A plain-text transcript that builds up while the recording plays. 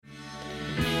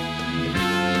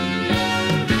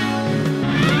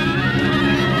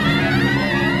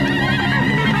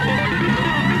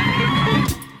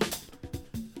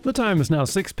The time is now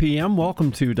 6 p.m.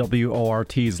 Welcome to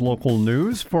WORT's Local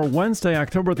News for Wednesday,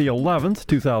 October the 11th,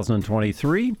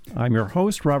 2023. I'm your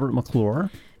host, Robert McClure.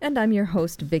 And I'm your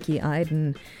host, Vicki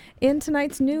Iden. In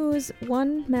tonight's news,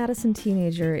 one Madison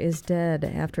teenager is dead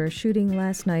after a shooting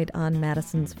last night on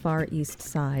Madison's Far East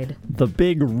Side. The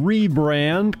big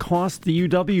rebrand cost the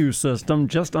UW system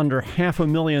just under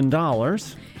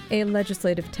 $500,000. A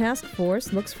legislative task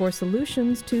force looks for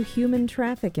solutions to human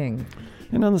trafficking.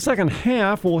 And in the second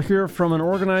half, we'll hear from an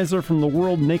organizer from the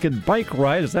World Naked Bike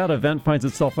Ride as that event finds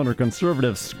itself under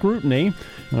conservative scrutiny.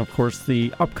 And of course,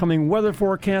 the upcoming weather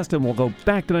forecast, and we'll go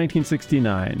back to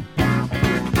 1969.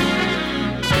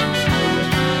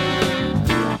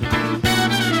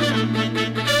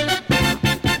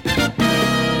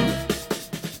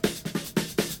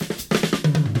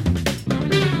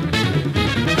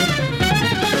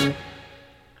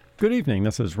 Good evening.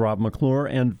 This is Rob McClure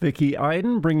and Vicki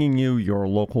Iden bringing you your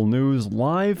local news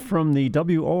live from the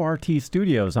WORT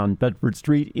studios on Bedford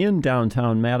Street in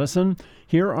downtown Madison.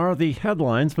 Here are the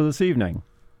headlines for this evening.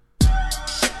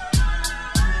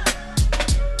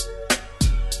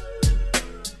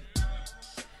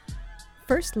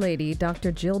 First Lady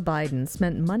Dr. Jill Biden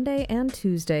spent Monday and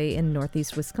Tuesday in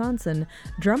Northeast Wisconsin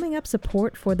drumming up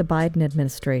support for the Biden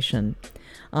administration.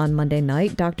 On Monday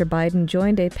night, Dr. Biden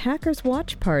joined a Packers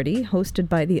watch party hosted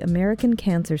by the American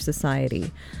Cancer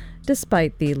Society.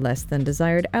 Despite the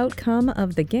less-than-desired outcome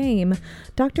of the game,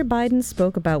 Dr. Biden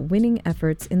spoke about winning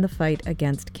efforts in the fight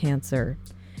against cancer.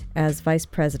 As vice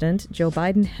president, Joe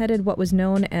Biden headed what was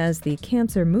known as the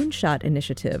Cancer Moonshot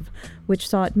Initiative, which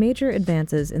sought major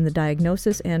advances in the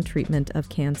diagnosis and treatment of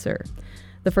cancer.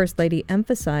 The First Lady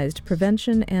emphasized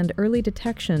prevention and early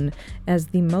detection as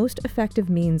the most effective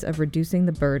means of reducing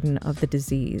the burden of the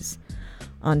disease.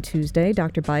 On Tuesday,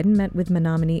 Dr. Biden met with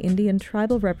Menominee Indian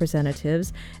tribal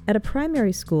representatives at a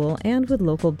primary school and with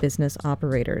local business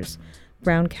operators.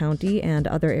 Brown County and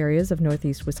other areas of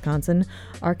northeast Wisconsin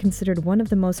are considered one of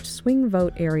the most swing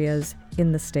vote areas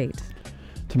in the state.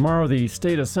 Tomorrow, the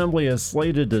state assembly is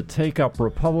slated to take up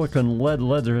Republican-led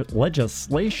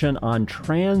legislation on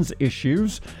trans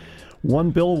issues.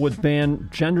 One bill would ban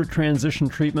gender transition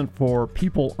treatment for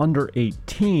people under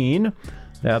 18.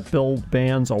 That bill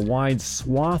bans a wide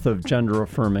swath of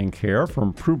gender-affirming care,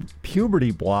 from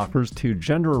puberty blockers to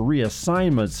gender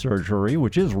reassignment surgery,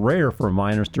 which is rare for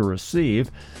minors to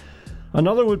receive.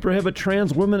 Another would prohibit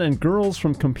trans women and girls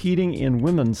from competing in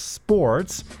women's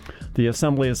sports. The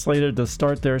Assembly is slated to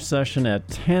start their session at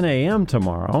 10 a.m.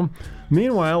 tomorrow.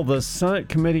 Meanwhile, the Senate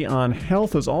Committee on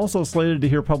Health is also slated to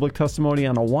hear public testimony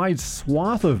on a wide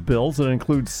swath of bills that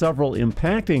include several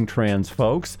impacting trans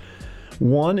folks.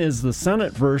 One is the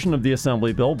Senate version of the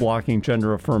Assembly bill blocking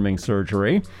gender-affirming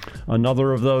surgery.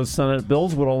 Another of those Senate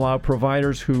bills would allow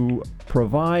providers who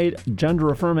provide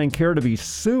gender-affirming care to be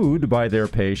sued by their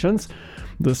patients.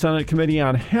 The Senate Committee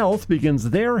on Health begins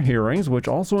their hearings, which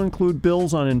also include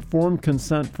bills on informed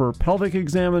consent for pelvic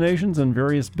examinations and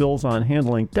various bills on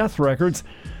handling death records,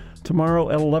 tomorrow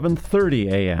at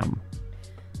 11:30 a.m.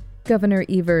 Governor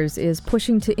Evers is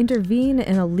pushing to intervene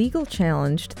in a legal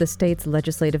challenge to the state's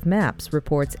legislative maps,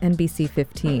 reports NBC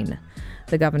 15.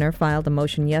 The governor filed a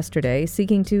motion yesterday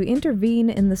seeking to intervene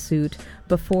in the suit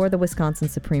before the Wisconsin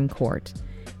Supreme Court.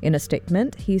 In a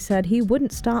statement, he said he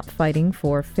wouldn't stop fighting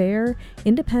for fair,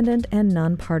 independent, and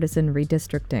nonpartisan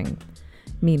redistricting.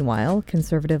 Meanwhile,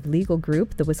 conservative legal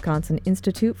group, the Wisconsin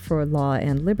Institute for Law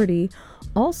and Liberty,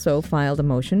 also filed a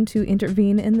motion to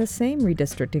intervene in the same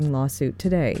redistricting lawsuit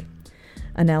today.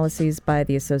 Analyses by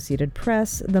the Associated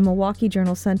Press, the Milwaukee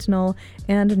Journal-Sentinel,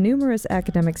 and numerous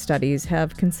academic studies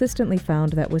have consistently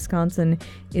found that Wisconsin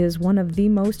is one of the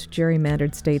most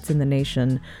gerrymandered states in the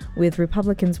nation, with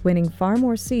Republicans winning far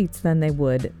more seats than they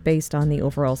would based on the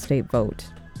overall state vote.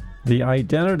 The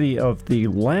identity of the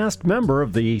last member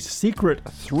of the secret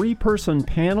three-person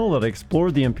panel that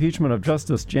explored the impeachment of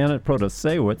Justice Janet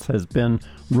Protasiewicz has been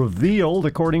revealed,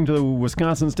 according to the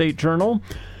Wisconsin State Journal.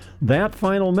 That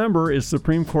final member is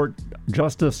Supreme Court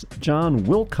Justice John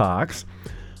Wilcox.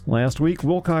 Last week,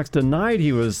 Wilcox denied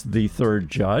he was the third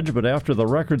judge, but after the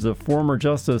records of former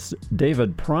Justice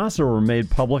David Prosser were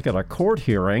made public at a court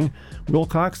hearing,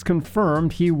 Wilcox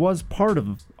confirmed he was part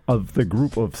of the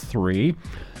group of three.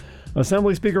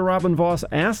 Assembly Speaker Robin Vos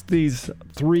asked these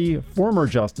three former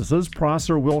justices,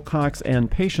 Prosser, Wilcox, and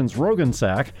Patience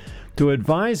Rogensack, to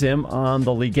advise him on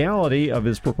the legality of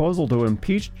his proposal to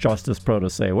impeach Justice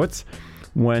Protasiewicz.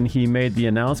 When he made the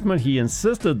announcement, he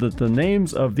insisted that the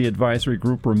names of the advisory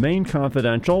group remain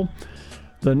confidential.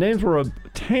 The names were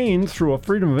obtained through a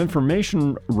Freedom of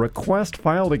Information request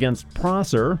filed against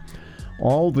Prosser.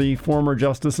 All the former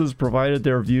justices provided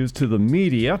their views to the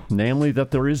media, namely that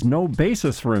there is no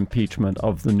basis for impeachment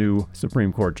of the new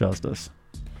Supreme Court justice.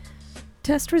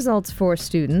 Test results for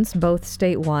students, both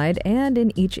statewide and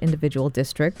in each individual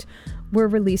district, were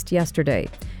released yesterday,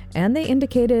 and they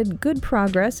indicated good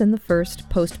progress in the first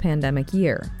post-pandemic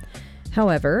year.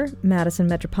 However, Madison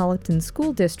Metropolitan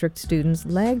School District students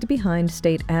lagged behind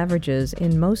state averages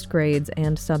in most grades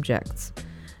and subjects.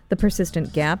 The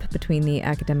persistent gap between the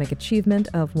academic achievement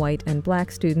of white and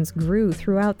black students grew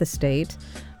throughout the state.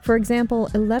 For example,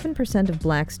 11% of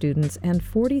black students and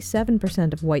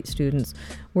 47% of white students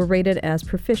were rated as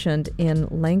proficient in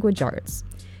language arts.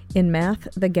 In math,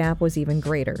 the gap was even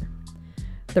greater.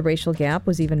 The racial gap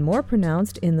was even more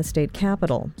pronounced in the state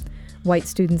capital. White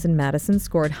students in Madison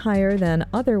scored higher than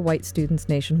other white students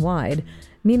nationwide.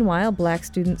 Meanwhile, black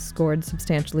students scored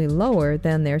substantially lower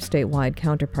than their statewide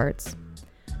counterparts.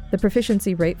 The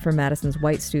proficiency rate for Madison's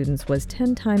white students was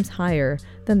 10 times higher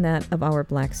than that of our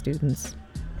black students.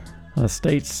 A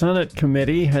state Senate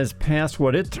committee has passed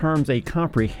what it terms a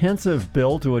comprehensive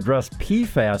bill to address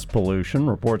PFAS pollution,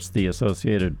 reports the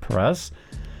Associated Press.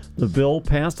 The bill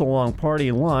passed along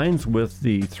party lines, with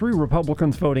the 3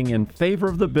 Republicans voting in favor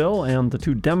of the bill and the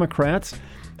 2 Democrats,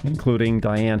 including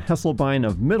Diane Hesselbein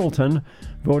of Middleton,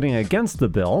 voting against the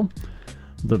bill.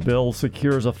 The bill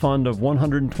secures a fund of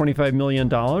 $125 million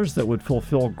that would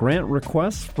fulfill grant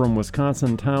requests from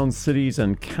Wisconsin towns, cities,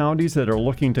 and counties that are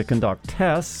looking to conduct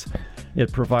tests.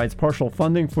 It provides partial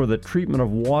funding for the treatment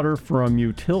of water from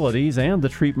utilities and the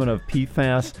treatment of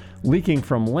PFAS leaking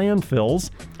from landfills.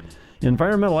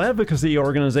 Environmental advocacy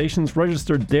organizations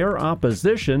registered their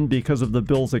opposition because of the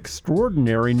bill's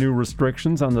extraordinary new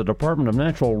restrictions on the Department of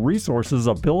Natural Resources'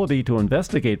 ability to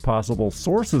investigate possible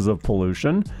sources of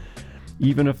pollution.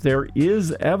 Even if there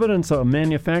is evidence a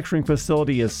manufacturing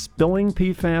facility is spilling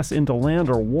PFAS into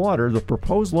land or water, the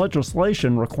proposed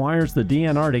legislation requires the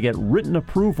DNR to get written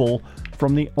approval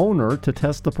from the owner to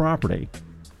test the property.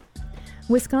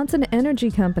 Wisconsin energy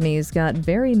companies got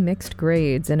very mixed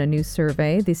grades in a new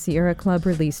survey the Sierra Club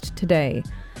released today.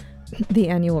 The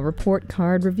annual report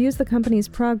card reviews the company's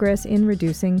progress in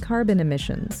reducing carbon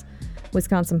emissions.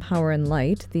 Wisconsin Power and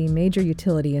Light, the major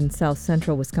utility in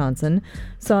south-central Wisconsin,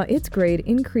 saw its grade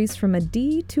increase from a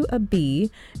D to a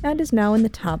B and is now in the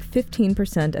top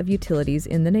 15% of utilities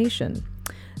in the nation.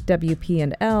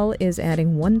 WP&L is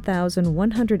adding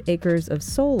 1,100 acres of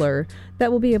solar that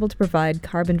will be able to provide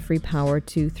carbon-free power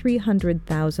to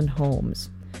 300,000 homes.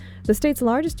 The state's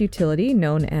largest utility,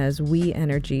 known as We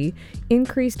Energy,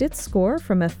 increased its score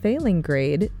from a failing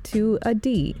grade to a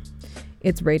D.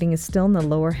 Its rating is still in the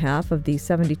lower half of the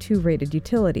 72 rated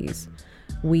utilities.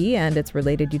 We and its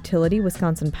related utility,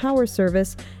 Wisconsin Power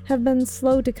Service, have been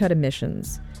slow to cut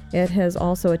emissions. It has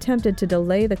also attempted to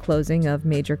delay the closing of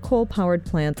major coal-powered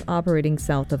plants operating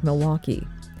south of Milwaukee.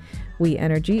 We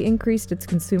Energy increased its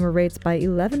consumer rates by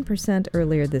 11%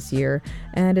 earlier this year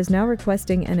and is now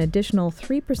requesting an additional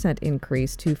 3%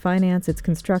 increase to finance its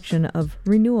construction of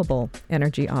renewable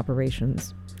energy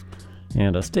operations.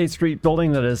 And a State Street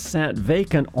building that has sat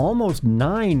vacant almost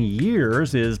 9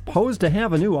 years is posed to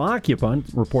have a new occupant,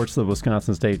 reports the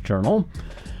Wisconsin State Journal.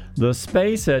 The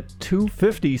space at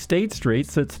 250 State Street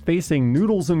sits facing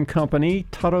Noodles & Company,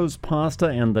 Tutto's Pasta,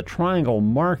 and the Triangle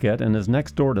Market, and is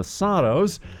next door to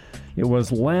Sotto's. It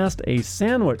was last a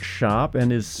sandwich shop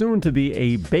and is soon to be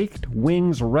a baked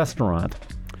wings restaurant.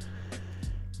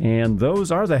 And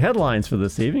those are the headlines for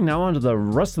this evening. Now on to the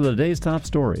rest of the day's top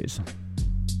stories.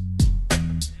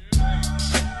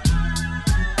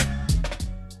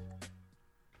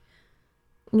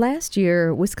 Last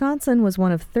year, Wisconsin was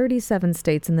one of 37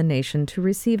 states in the nation to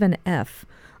receive an F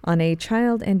on a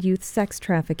child and youth sex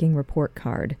trafficking report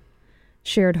card.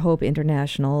 Shared Hope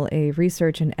International, a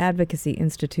research and advocacy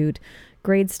institute,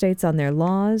 grades states on their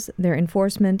laws, their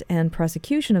enforcement and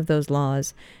prosecution of those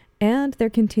laws, and their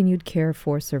continued care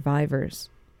for survivors.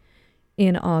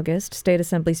 In August, State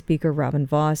Assembly Speaker Robin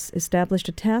Vos established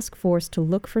a task force to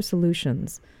look for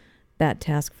solutions. That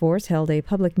task force held a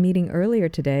public meeting earlier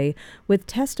today with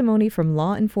testimony from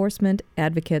law enforcement,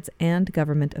 advocates, and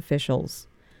government officials.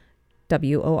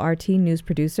 WORT news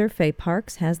producer Faye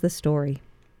Parks has the story.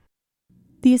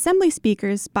 The Assembly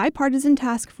Speaker's bipartisan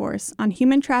task force on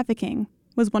human trafficking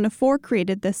was one of 4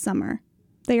 created this summer.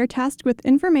 They are tasked with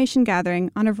information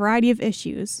gathering on a variety of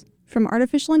issues, from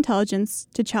artificial intelligence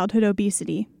to childhood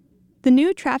obesity. The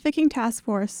new trafficking task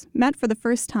force met for the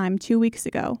first time 2 weeks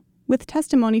ago, with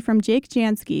testimony from Jake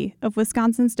Jansky of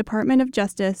Wisconsin's Department of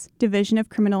Justice, Division of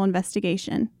Criminal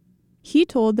Investigation. He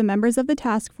told the members of the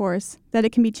task force that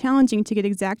it can be challenging to get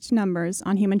exact numbers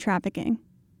on human trafficking.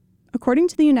 According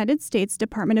to the United States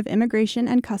Department of Immigration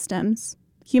and Customs,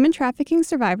 human trafficking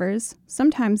survivors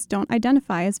sometimes don't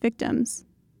identify as victims.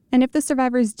 And if the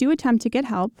survivors do attempt to get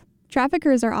help,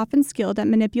 traffickers are often skilled at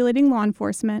manipulating law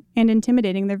enforcement and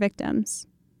intimidating their victims.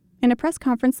 In a press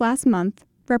conference last month,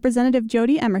 Representative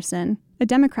Jody Emerson, a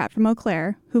Democrat from Eau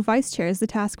Claire, who vice chairs the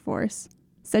task force,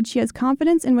 said she has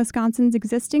confidence in Wisconsin's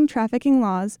existing trafficking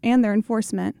laws and their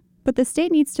enforcement, but the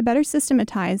state needs to better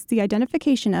systematize the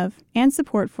identification of and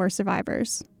support for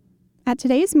survivors. At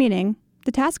today's meeting,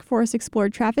 the task force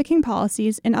explored trafficking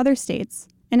policies in other states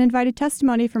and invited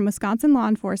testimony from Wisconsin law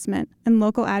enforcement and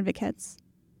local advocates.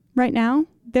 Right now,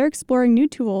 they're exploring new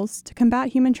tools to combat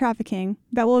human trafficking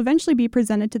that will eventually be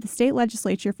presented to the state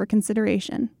legislature for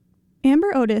consideration.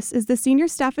 Amber Otis is the senior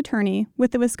staff attorney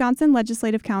with the Wisconsin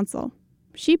Legislative Council.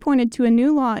 She pointed to a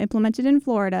new law implemented in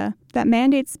Florida that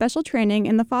mandates special training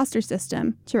in the foster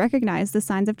system to recognize the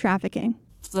signs of trafficking.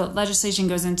 The legislation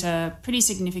goes into pretty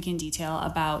significant detail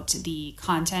about the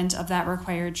content of that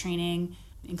required training,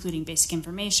 including basic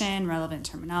information, relevant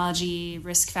terminology,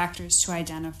 risk factors to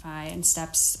identify, and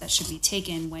steps that should be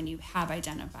taken when you have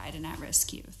identified an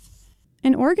at-risk youth.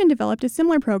 And Oregon developed a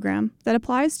similar program that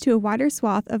applies to a wider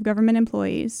swath of government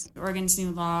employees. Oregon's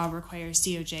new law requires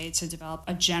DOJ to develop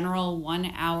a general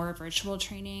 1-hour virtual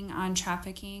training on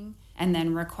trafficking, and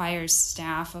then requires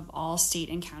staff of all state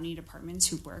and county departments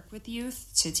who work with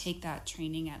youth to take that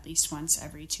training at least once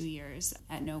every 2 years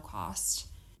at no cost.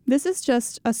 This is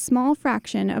just a small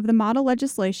fraction of the model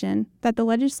legislation that the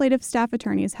legislative staff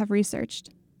attorneys have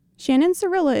researched. Shannon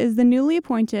Cirilla is the newly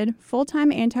appointed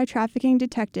full-time anti-trafficking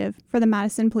detective for the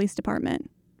Madison Police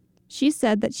Department. She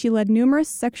said that she led numerous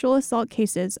sexual assault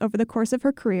cases over the course of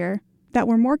her career that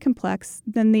were more complex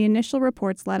than the initial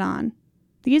reports led on.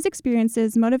 These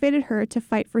experiences motivated her to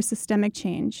fight for systemic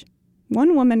change.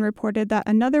 One woman reported that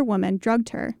another woman drugged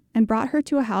her and brought her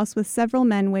to a house with several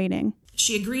men waiting.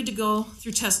 She agreed to go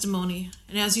through testimony,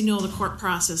 and as you know, the court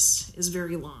process is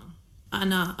very long.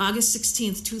 On August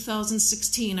 16th,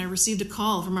 2016, I received a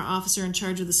call from our officer in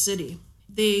charge of the city.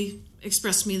 They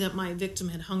expressed to me that my victim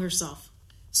had hung herself.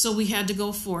 So we had to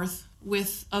go forth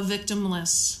with a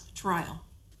victimless trial.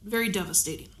 Very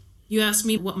devastating. You asked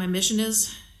me what my mission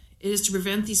is. It is to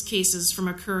prevent these cases from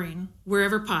occurring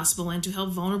wherever possible and to help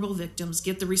vulnerable victims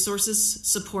get the resources,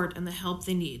 support, and the help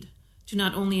they need to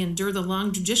not only endure the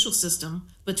long judicial system,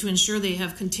 but to ensure they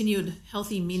have continued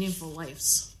healthy, meaningful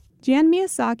lives. Jan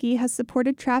Miyazaki has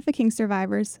supported trafficking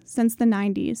survivors since the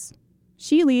 90s.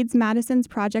 She leads Madison's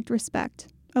Project Respect,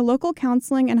 a local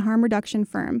counseling and harm reduction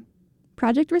firm.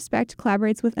 Project Respect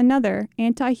collaborates with another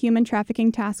anti-human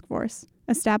trafficking task force,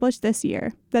 established this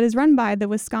year, that is run by the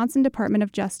Wisconsin Department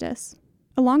of Justice.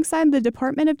 Alongside the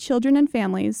Department of Children and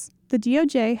Families, the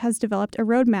DOJ has developed a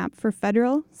roadmap for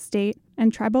federal, state,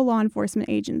 and tribal law enforcement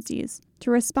agencies to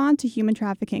respond to human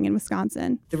trafficking in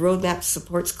Wisconsin. The roadmap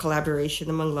supports collaboration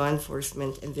among law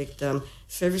enforcement and victim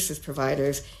services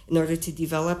providers in order to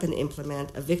develop and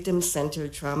implement a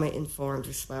victim-centered, trauma-informed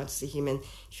response to human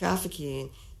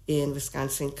trafficking in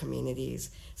Wisconsin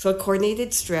communities. So a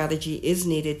coordinated strategy is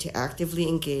needed to actively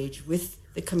engage with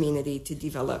the community to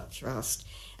develop trust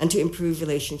and to improve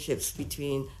relationships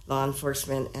between law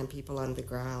enforcement and people on the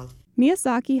ground.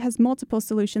 Miyazaki has multiple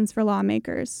solutions for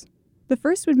lawmakers. The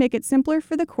first would make it simpler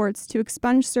for the courts to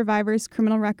expunge survivors'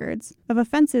 criminal records of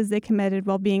offenses they committed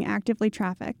while being actively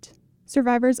trafficked.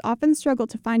 Survivors often struggle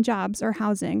to find jobs or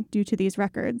housing due to these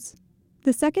records.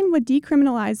 The second would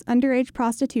decriminalize underage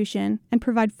prostitution and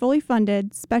provide fully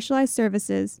funded, specialized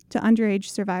services to underage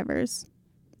survivors.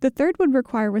 The third would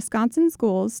require Wisconsin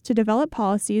schools to develop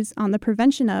policies on the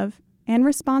prevention of and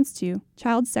response to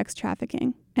child sex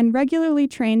trafficking, and regularly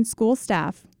train school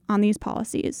staff on these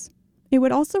policies. It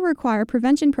would also require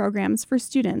prevention programs for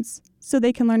students so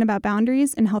they can learn about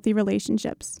boundaries and healthy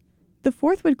relationships. The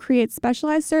fourth would create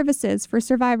specialized services for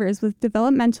survivors with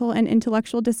developmental and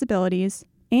intellectual disabilities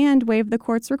and waive the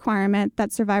court's requirement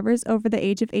that survivors over the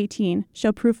age of 18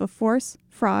 show proof of force,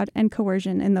 fraud, and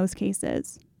coercion in those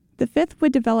cases. The fifth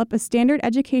would develop a standard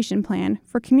education plan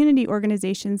for community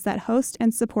organizations that host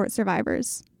and support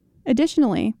survivors.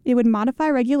 Additionally, it would modify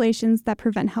regulations that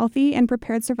prevent healthy and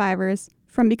prepared survivors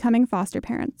from becoming foster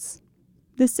parents.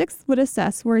 The sixth would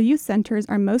assess where youth centers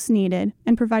are most needed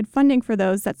and provide funding for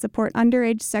those that support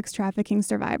underage sex trafficking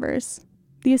survivors.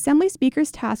 The Assembly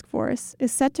Speakers Task Force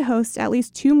is set to host at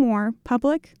least 2 more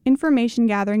public information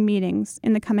gathering meetings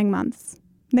in the coming months.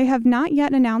 They have not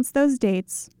yet announced those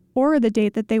dates or the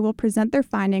date that they will present their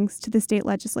findings to the state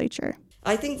legislature.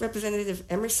 I think Representative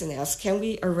Emerson asked, can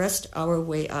we arrest our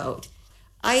way out?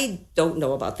 I don't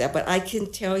know about that, but I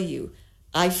can tell you,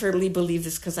 I firmly believe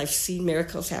this because I've seen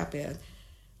miracles happen.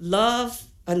 love,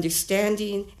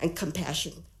 understanding, and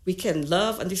compassion. We can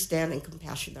love, understand, and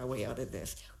compassion our way out of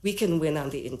this. We can win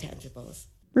on the intangibles.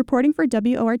 Reporting for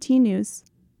WORT News,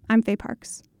 I'm Faye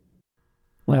Parks.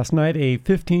 Last night, a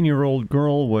 15-year-old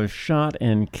girl was shot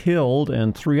and killed,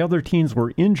 and 3 other teens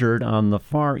were injured on the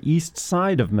far east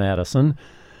side of Madison.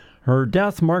 Her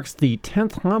death marks the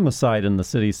 10th homicide in the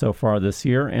city so far this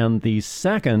year, and the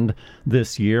 2nd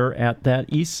this year at that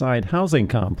east side housing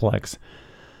complex.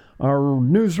 Our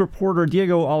news reporter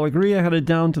Diego Alegria headed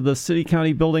down to the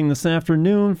city-county building this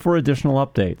afternoon for additional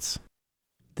updates.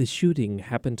 The shooting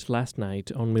happened last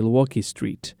night on Milwaukee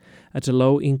Street at a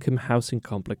low-income housing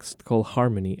complex called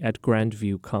Harmony at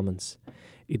Grandview Commons.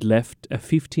 It left a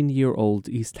 15-year-old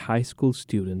East High School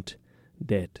student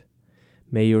dead.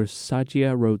 Mayor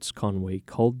Sajia Rhodes Conway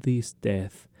called this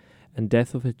death and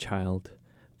death of a child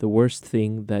the worst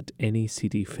thing that any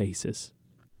city faces.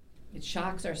 It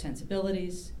shocks our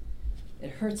sensibilities.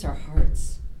 It hurts our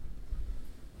hearts.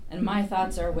 And my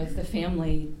thoughts are with the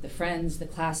family, the friends, the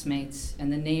classmates,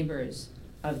 and the neighbors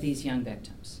of these young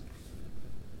victims.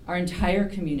 Our entire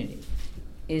community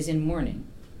is in mourning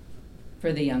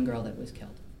for the young girl that was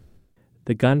killed.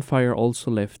 The gunfire also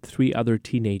left 3 other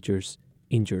teenagers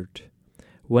injured.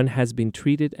 One has been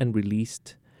treated and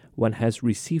released, one has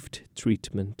received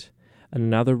treatment, and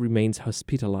another remains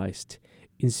hospitalized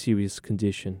in serious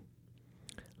condition.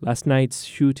 Last night's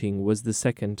shooting was the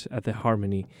 2nd at the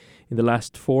Harmony in the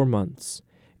last 4 months.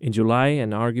 In July,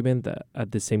 an argument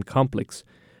at the same complex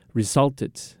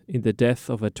resulted in the death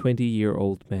of a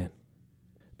 20-year-old man.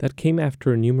 That came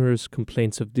after numerous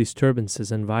complaints of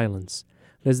disturbances and violence,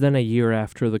 less than a year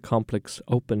after the complex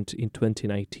opened in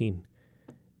 2019.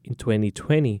 In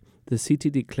 2020, the city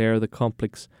declared the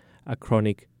complex a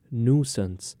chronic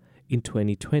nuisance in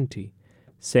 2020,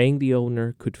 saying the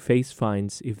owner could face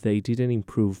fines if they didn't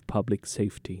improve public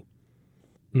safety.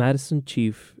 Madison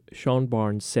Chief Sean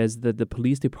Barnes says that the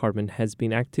police department has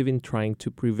been active in trying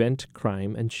to prevent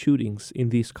crime and shootings in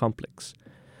this complex,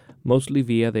 mostly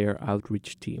via their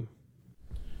outreach team.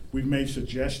 We've made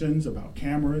suggestions about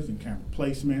cameras and camera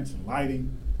placements and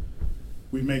lighting.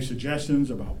 We've made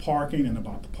suggestions about parking and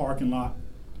about the parking lot.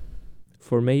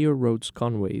 For Mayor Rhodes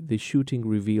Conway, the shooting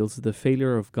reveals the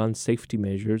failure of gun safety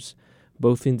measures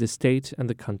both in the state and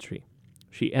the country.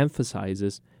 She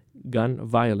emphasizes gun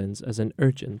violence as an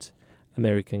urgent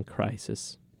American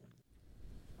crisis.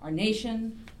 Our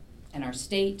nation and our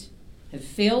state have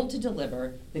failed to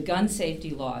deliver the gun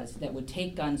safety laws that would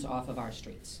take guns off of our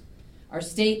streets. Our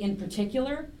state in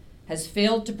particular has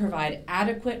failed to provide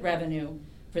adequate revenue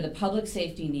for the public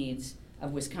safety needs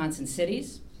of Wisconsin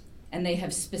cities, and they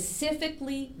have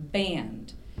specifically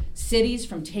banned cities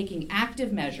from taking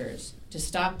active measures to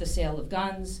stop the sale of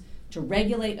guns, to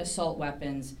regulate assault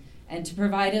weapons, and to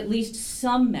provide at least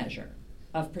some measure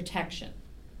of protection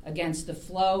against the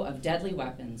flow of deadly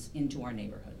weapons into our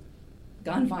neighborhood.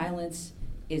 Gun violence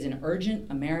is an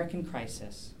urgent American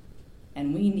crisis,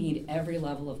 and we need every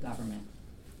level of government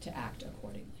to act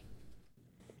accordingly.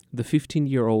 The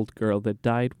 15-year-old girl that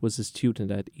died was a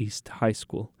student at East High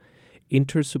School.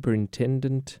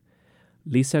 Superintendent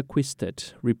Lisa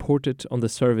Quistet reported on the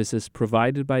services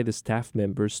provided by the staff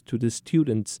members to the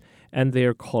students and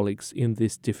their colleagues in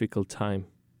this difficult time.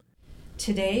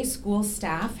 Today, school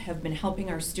staff have been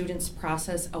helping our students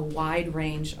process a wide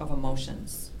range of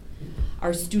emotions.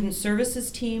 Our student services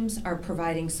teams are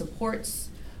providing supports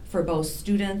for both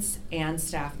students and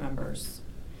staff members.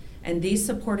 And these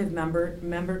supportive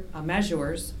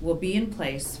measures will be in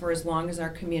place for as long as our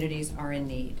communities are in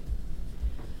need.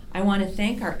 I want to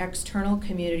thank our external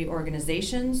community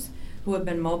organizations who have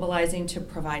been mobilizing to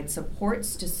provide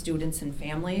supports to students and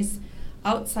families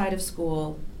outside of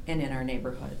school and in our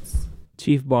neighborhoods.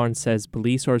 Chief Barnes says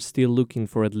police are still looking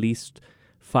for at least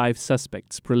 5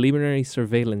 suspects. Preliminary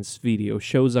surveillance video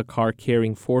shows a car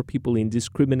carrying 4 people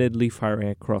indiscriminately firing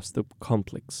across the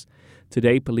complex.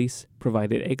 Today, police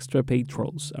provided extra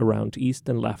patrols around East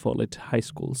and La Follette high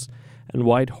schools and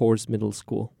White Horse Middle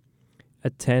School.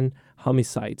 At 10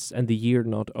 homicides and the year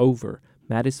not over,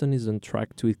 Madison is on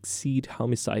track to exceed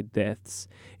homicide deaths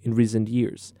in recent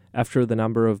years after the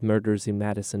number of murders in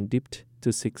Madison dipped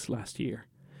to 6 last year.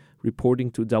 Reporting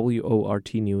to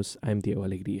WORT News, I'm Diego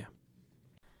Alegria.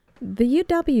 The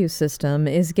UW system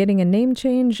is getting a name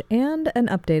change and an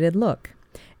updated look,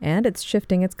 and it's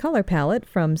shifting its color palette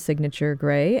from signature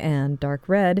gray and dark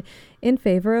red in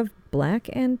favor of black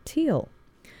and teal.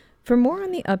 For more on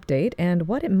the update and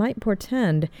what it might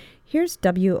portend, here's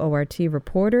WORT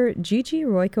reporter Gigi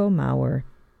Royko-Maurer.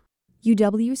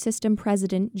 UW System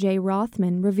President Jay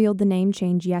Rothman revealed the name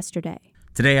change yesterday.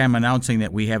 Today I'm announcing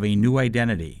that we have a new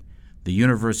identity. the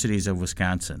universities of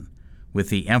Wisconsin, with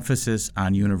the emphasis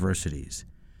on universities.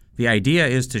 The idea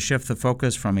is to shift the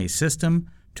focus from a system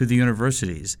to the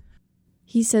universities.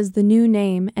 He says the new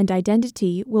name and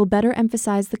identity will better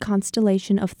emphasize the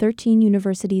constellation of 13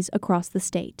 universities across the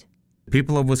state. The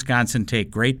people of Wisconsin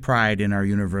take great pride in our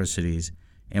universities,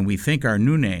 and we think our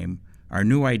new name, our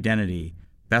new identity,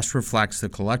 best reflects the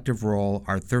collective role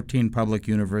our 13 public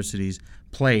universities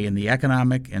play in the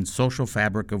economic and social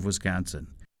fabric of Wisconsin.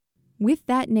 With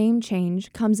that name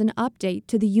change comes an update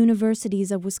to the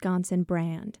Universities of Wisconsin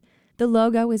brand. The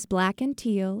logo is black and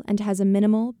teal and has a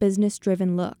minimal,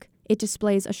 business-driven look. It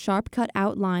displays a sharp-cut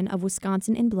outline of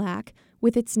Wisconsin in black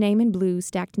with its name in blue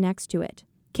stacked next to it.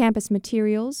 Campus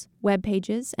materials, web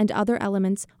pages, and other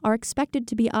elements are expected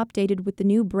to be updated with the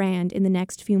new brand in the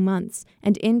next few months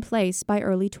and in place by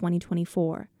early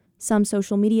 2024. Some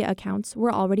social media accounts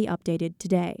were already updated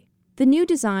today. The new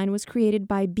design was created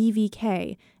by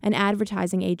BVK, an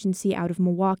advertising agency out of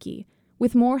Milwaukee,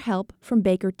 with more help from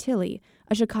Baker Tilly,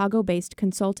 a Chicago-based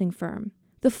consulting firm.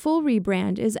 The full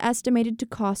rebrand is estimated to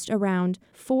cost around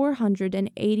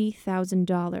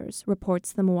 $480,000,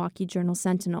 reports the Milwaukee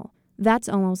Journal-Sentinel. That's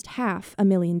almost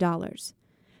 $500,000.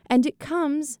 And it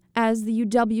comes as the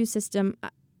UW system,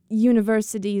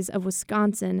 Universities of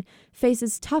Wisconsin,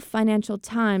 faces tough financial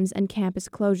times and campus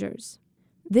closures.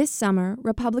 This summer,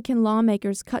 Republican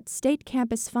lawmakers cut state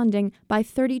campus funding by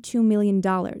 $32 million,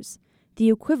 the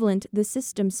equivalent the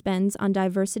system spends on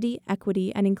diversity,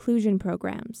 equity, and inclusion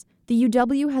programs. The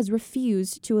UW has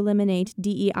refused to eliminate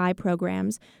DEI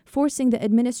programs, forcing the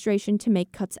administration to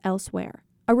make cuts elsewhere.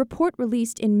 A report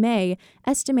released in May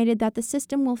estimated that the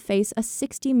system will face a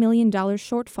 $60 million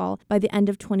shortfall by the end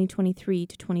of 2023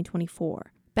 to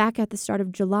 2024. Back at the start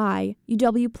of July,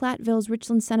 UW-Platteville's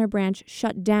Richland Center branch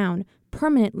shut down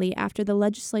permanently after the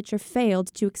legislature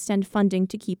failed to extend funding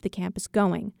to keep the campus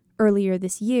going. Earlier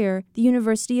this year, the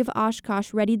University of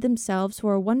Oshkosh readied themselves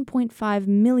for a $1.5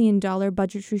 million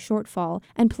budgetary shortfall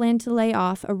and planned to lay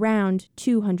off around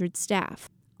 200 staff.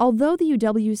 Although the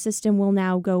UW system will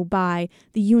now go by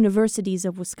the Universities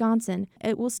of Wisconsin,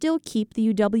 it will still keep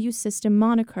the UW system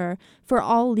moniker for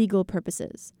all legal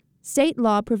purposes. State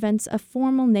law prevents a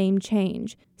formal name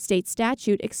change. State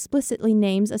statute explicitly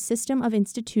names a system of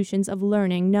institutions of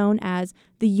learning known as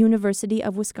the University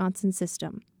of Wisconsin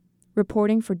System.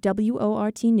 Reporting for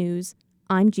WORT News,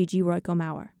 I'm Gigi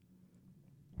Royko-Maurer.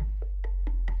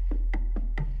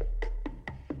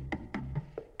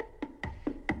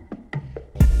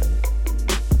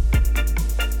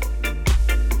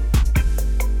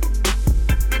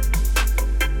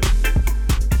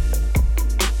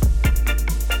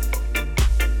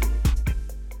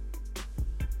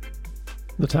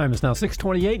 The time is now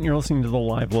 6:28, and you're listening to the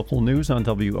live local news on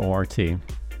WORT.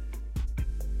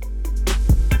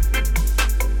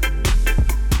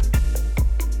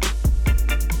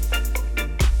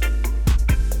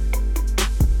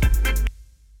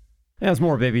 As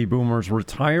more baby boomers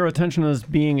retire, attention is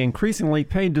being increasingly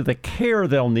paid to the care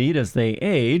they'll need as they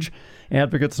age.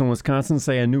 Advocates in Wisconsin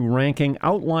say a new ranking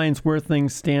outlines where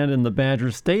things stand in the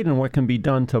Badger State and what can be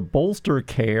done to bolster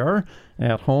care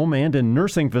at home and in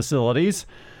nursing facilities.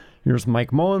 Here's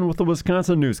Mike Mullen with the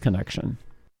Wisconsin News Connection.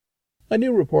 A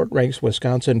new report ranks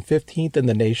Wisconsin 15th in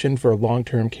the nation for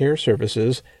long-term care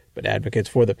services, but advocates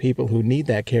for the people who need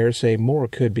that care say more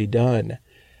could be done.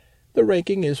 The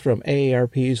ranking is from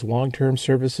AARP's Long-Term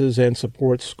Services and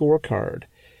Support Scorecard.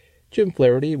 Jim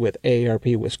Flaherty with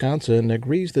AARP Wisconsin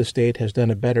agrees the state has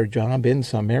done a better job in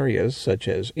some areas, such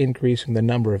as increasing the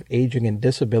number of aging and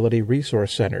disability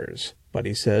resource centers. But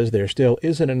he says there still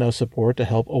isn't enough support to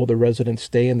help older residents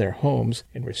stay in their homes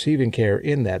and receiving care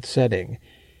in that setting.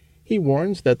 He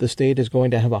warns that the state is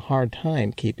going to have a hard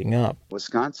time keeping up.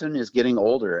 Wisconsin is getting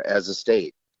older as a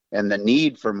state, and the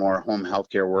need for more home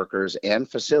healthcare workers and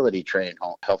facility-trained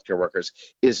home healthcare workers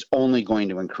is only going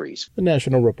to increase. The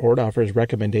national report offers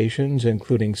recommendations,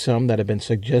 including some that have been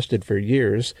suggested for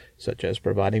years, such as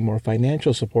providing more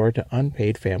financial support to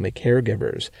unpaid family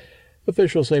caregivers.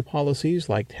 Officials say policies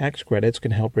like tax credits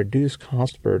can help reduce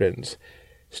cost burdens.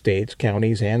 States,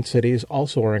 counties, and cities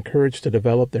also are encouraged to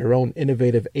develop their own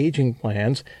innovative aging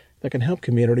plans that can help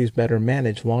communities better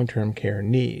manage long-term care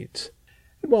needs.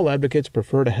 And while advocates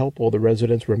prefer to help older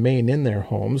residents remain in their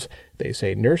homes, they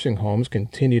say nursing homes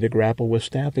continue to grapple with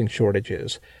staffing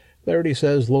shortages. Flaherty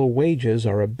says low wages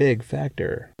are a big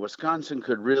factor. Wisconsin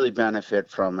could really benefit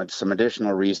from some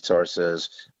additional resources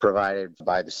provided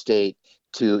by the state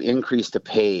to increase the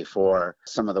pay for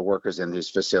some of the workers in these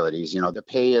facilities. The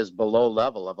pay is below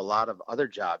level of a lot of other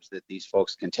jobs that these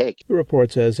folks can take. The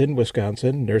report says in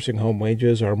Wisconsin, nursing home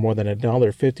wages are more than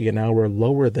 $1.50 an hour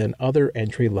lower than other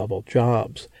entry-level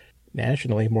jobs.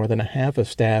 Nationally, more than a half of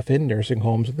staff in nursing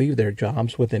homes leave their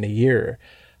jobs within a year.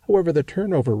 However, the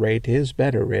turnover rate is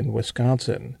better in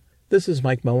Wisconsin. This is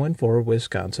Mike Moen for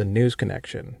Wisconsin News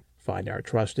Connection. Find our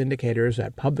trust indicators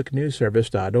at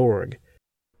publicnewsservice.org.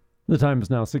 The time is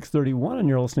now 6:31, and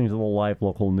you're listening to the live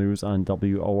local news on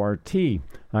WORT.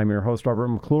 I'm your host, Robert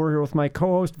McClure, here with my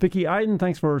co-host, Vicki Iden.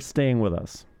 Thanks for staying with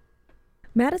us.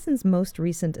 Madison's most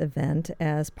recent event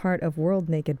as part of World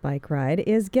Naked Bike Ride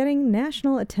is getting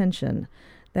national attention.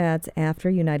 That's after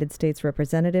United States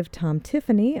Representative Tom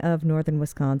Tiffany of northern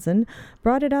Wisconsin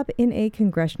brought it up in a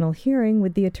congressional hearing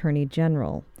with the Attorney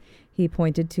General. He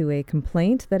pointed to a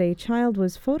complaint that a child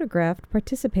was photographed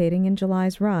participating in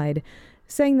July's ride,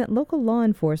 saying that local law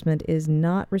enforcement is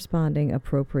not responding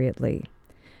appropriately.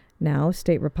 Now,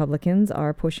 state Republicans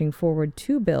are pushing forward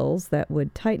 2 bills that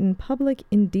would tighten public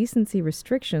indecency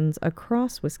restrictions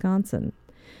across Wisconsin.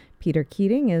 Peter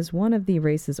Keating is one of the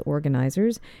race's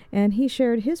organizers, and he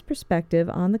shared his perspective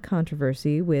on the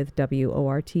controversy with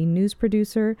WORT news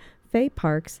producer Faye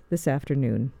Parks this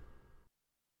afternoon.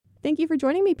 Thank you for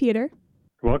joining me, Peter.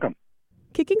 You're welcome.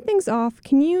 Kicking things off,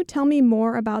 can you tell me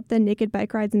more about the Naked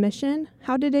Bike Ride's mission?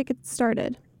 How did it get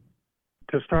started?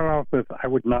 To start off with, I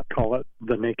would not call it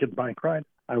the Naked Bike Ride.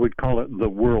 I would call it the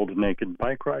World Naked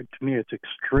Bike Ride. To me, it's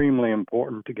extremely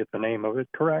important to get the name of it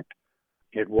correct.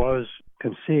 It was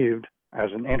conceived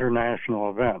as an international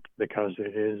event because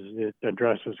it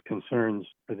addresses concerns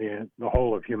for the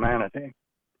whole of humanity.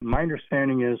 My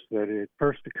understanding is that it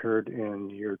first occurred in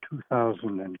the year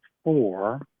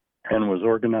 2004 and was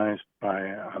organized by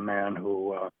a man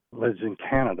who lives in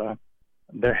Canada.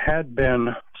 There had been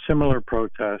similar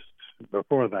protests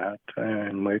before that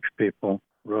in which people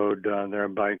rode their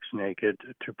bikes naked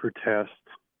to protest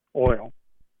oil.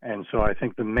 And so I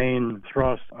think the main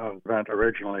thrust of the event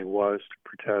originally was to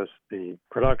protest the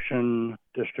production,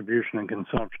 distribution, and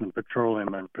consumption of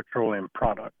petroleum and petroleum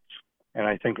products. And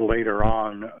I think later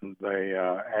on they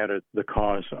added the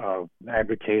cause of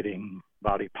advocating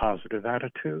body positive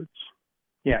attitudes.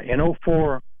 Yeah, in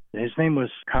 2004, his name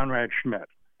was Conrad Schmidt,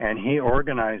 and he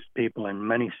organized people in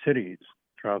many cities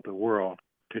throughout the world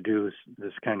to do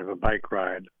this kind of a bike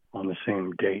ride on the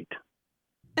same date.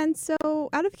 And so,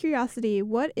 out of curiosity,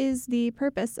 what is the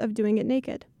purpose of doing it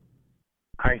naked?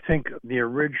 I think the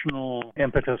original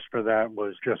impetus for that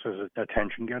was just as an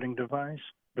attention-getting device,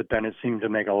 but then it seemed to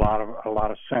make a lot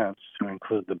of sense to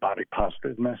include the body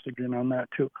positive messaging on that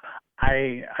too.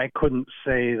 I couldn't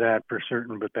say that for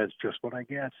certain, but that's just what I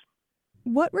guess.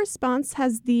 What response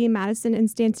has the Madison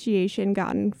instantiation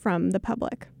gotten from the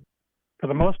public? For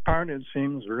the most part, it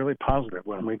seems really positive.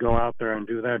 When we go out there and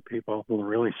do that, people will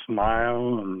really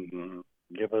smile and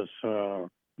give us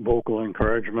vocal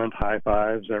encouragement, high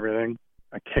fives, everything.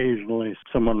 Occasionally,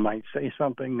 someone might say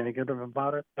something negative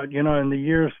about it. But, in the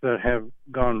years that have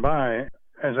gone by,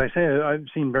 as I say, I've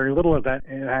seen very little of that.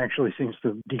 It actually seems to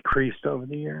have decreased over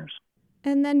the years.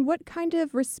 And then what kind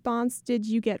of response did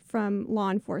you get from law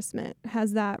enforcement?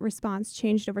 Has that response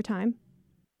changed over time?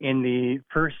 In the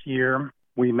first year,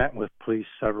 we met with police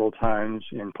several times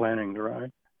in planning the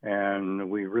ride, and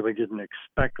we really didn't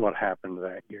expect what happened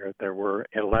that year. There were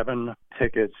 11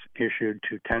 tickets issued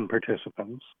to 10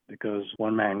 participants because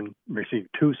one man received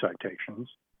 2 citations.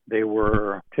 They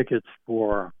were tickets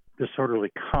for disorderly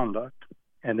conduct,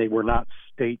 and they were not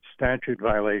state statute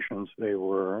violations. They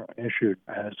were issued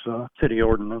as city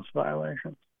ordinance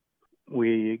violations.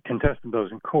 We contested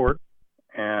those in court,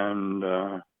 and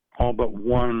all but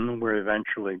one were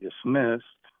eventually dismissed.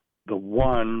 The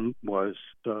one was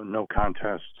no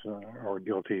contest or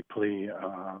guilty plea.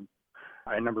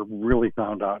 I never really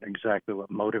found out exactly what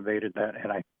motivated that,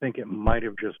 and I think it might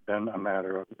have just been a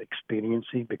matter of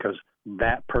expediency because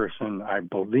that person, I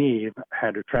believe,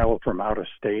 had to travel from out of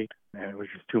state, and it was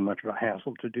just too much of a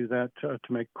hassle to do that to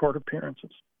make court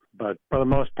appearances. But for the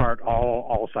most part,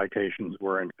 all citations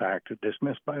were, in fact,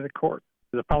 dismissed by the court.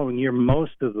 The following year,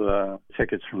 most of the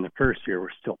tickets from the first year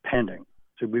were still pending,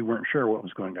 so we weren't sure what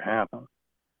was going to happen.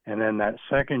 And then that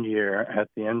second year, at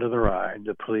the end of the ride,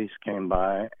 the police came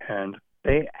by and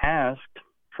they asked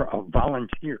for a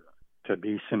volunteer to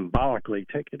be symbolically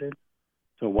ticketed.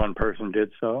 So one person did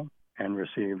so and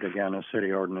received, again, a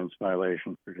city ordinance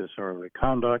violation for disorderly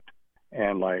conduct.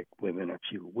 And within a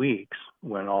few weeks,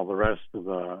 when all the rest of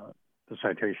the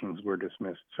citations were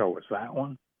dismissed, so was that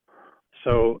one.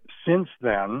 So since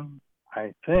then,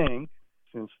 I think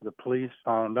since the police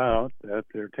found out that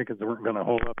their tickets weren't going to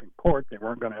hold up in court. They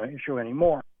weren't going to issue any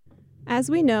more.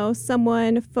 As we know,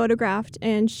 someone photographed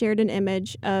and shared an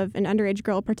image of an underage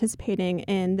girl participating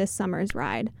in this summer's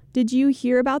ride. Did you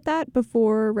hear about that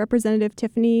before Representative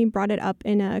Tiffany brought it up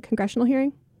in a congressional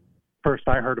hearing? First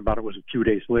I heard about it was a few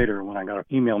days later when I got an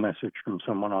email message from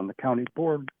someone on the county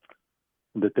board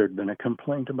that there'd been a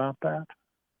complaint about that.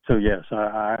 So yes,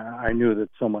 I knew that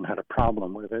someone had a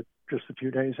problem with it just a few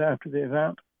days after the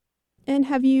event. And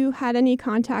have you had any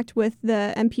contact with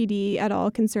the MPD at all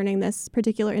concerning this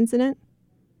particular incident?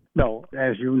 No,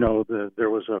 as you know, there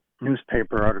was a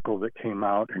newspaper article that came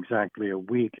out exactly a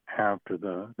week after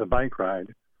the bike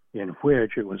ride, in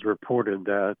which it was reported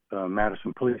that the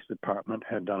Madison Police Department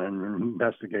had done an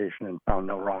investigation and found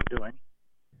no wrongdoing.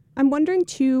 I'm wondering,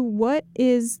 too, what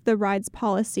is the ride's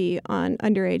policy on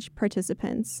underage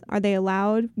participants? Are they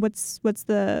allowed? What's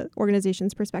the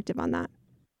organization's perspective on that?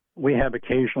 We have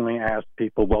occasionally asked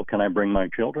people, well, can I bring my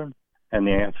children? And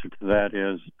the answer to that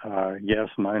is yes,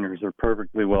 minors are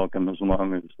perfectly welcome as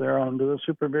long as they're under the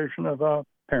supervision of a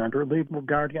parent or legal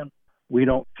guardian. We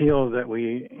don't feel that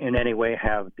we in any way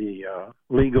have the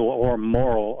legal or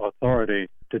moral authority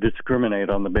to discriminate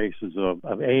on the basis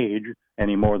of age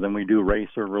any more than we do race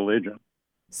or religion.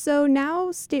 So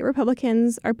now state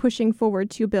Republicans are pushing forward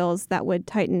 2 bills that would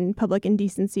tighten public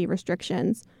indecency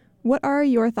restrictions. What are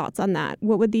your thoughts on that?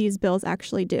 What would these bills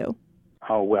actually do?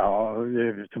 Oh, well,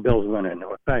 if the bills went into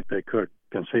effect, they could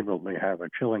conceivably have a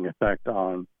chilling effect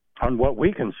on what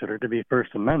we consider to be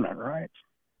First Amendment rights.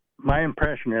 My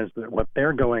impression is that what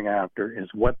they're going after is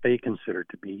what they consider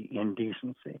to be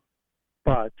indecency.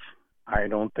 But I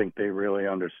don't think they really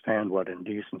understand what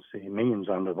indecency means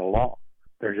under the law.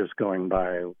 They're just going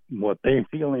by what they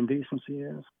feel indecency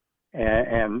is.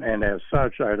 And as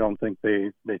such, I don't think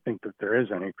they think that there is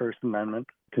any First Amendment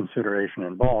consideration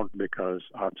involved because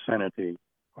obscenity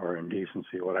or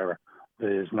indecency, whatever,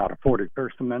 is not afforded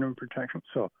First Amendment protection.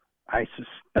 So I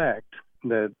suspect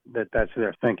that's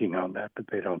their thinking on that, but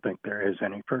they don't think there is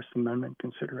any First Amendment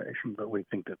consideration, but we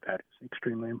think that is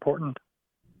extremely important.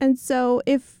 And so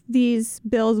if these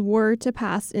bills were to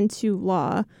pass into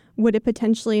law, would it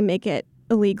potentially make it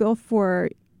illegal for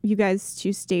you guys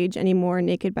to stage any more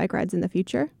naked bike rides in the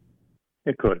future?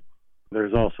 It could.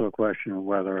 There's also a question of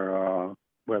whether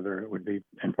it would be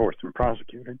enforced and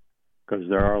prosecuted, because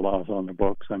there are laws on the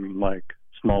books. I mean, like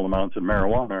small amounts of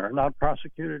marijuana are not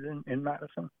prosecuted in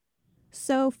Madison.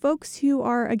 So folks who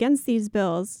are against these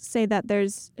bills say that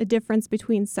there's a difference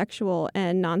between sexual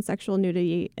and non-sexual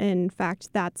nudity. In fact,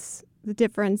 that's the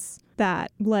difference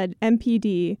that led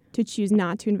MPD to choose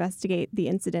not to investigate the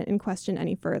incident in question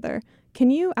any further. Can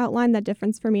you outline that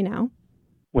difference for me now?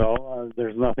 Well,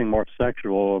 there's nothing more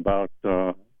sexual about,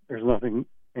 there's nothing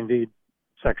indeed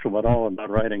sexual at all about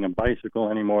riding a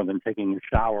bicycle any more than taking a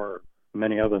shower or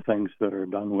many other things that are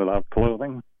done without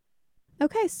clothing.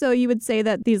 Okay, so you would say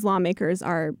that these lawmakers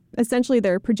are essentially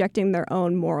they're projecting their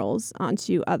own morals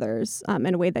onto others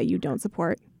in a way that you don't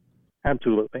support?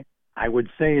 Absolutely. I would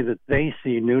say that they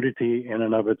see nudity in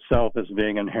and of itself as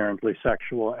being inherently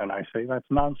sexual, and I say that's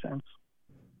nonsense.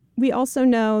 We also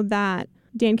know that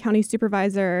Dane County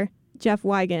Supervisor Jeff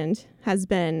Wigand has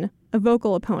been a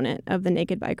vocal opponent of the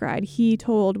naked bike ride. He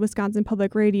told Wisconsin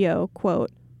Public Radio,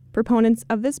 quote, "Proponents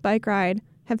of this bike ride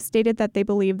have stated that they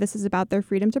believe this is about their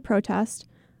freedom to protest.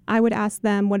 I would ask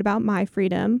them, what about my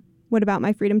freedom? What about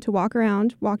my freedom to walk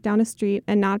around, walk down a street,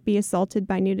 and not be assaulted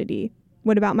by nudity?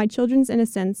 What about my children's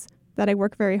innocence that I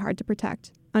work very hard to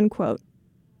protect?" Unquote.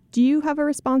 Do you have a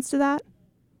response to that?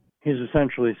 He's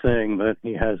essentially saying that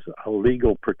he has a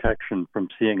legal protection from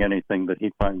seeing anything that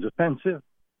he finds offensive,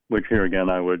 which here again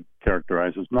I would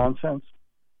characterize as nonsense.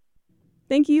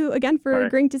 Thank you again for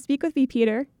agreeing to speak with me,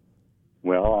 Peter.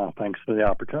 Well, thanks for the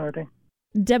opportunity.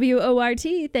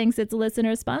 WORT thanks its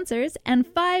listener sponsors and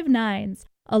 5 Nines,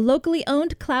 a locally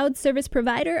owned cloud service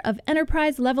provider of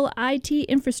enterprise-level IT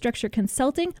infrastructure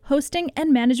consulting, hosting,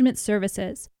 and management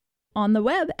services. On the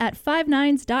web at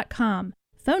 5nines.com.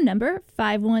 Phone number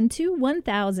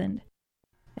 512-1000.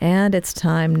 And it's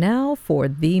time now for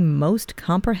the most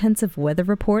comprehensive weather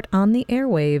report on the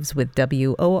airwaves with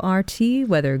WORT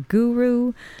weather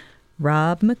guru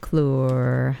Rob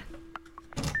McClure.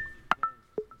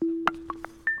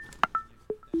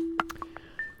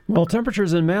 Well,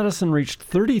 temperatures in Madison reached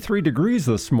 33 degrees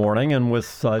this morning, and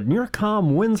with near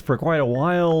calm winds for quite a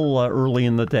while early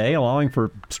in the day, allowing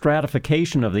for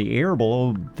stratification of the air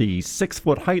below the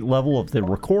 6-foot height level of the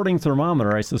recording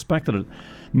thermometer. I suspect that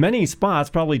many spots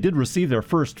probably did receive their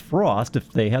first frost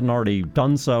if they hadn't already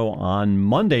done so on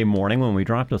Monday morning when we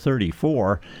dropped to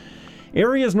 34.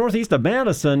 Areas northeast of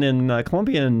Madison in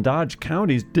Columbia and Dodge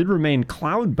counties did remain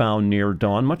cloud-bound near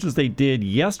dawn, much as they did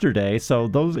yesterday, so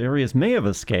those areas may have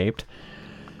escaped.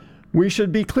 We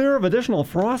should be clear of additional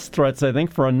frost threats, I think,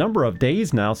 for a number of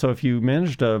days now, so if you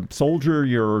managed to soldier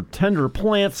your tender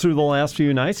plants through the last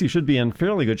few nights, you should be in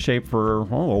fairly good shape for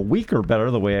a week or better,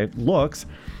 the way it looks.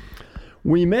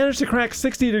 We managed to crack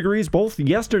 60 degrees both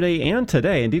yesterday and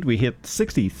today. Indeed, we hit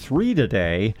 63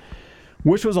 today,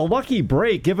 which was a lucky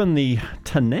break given the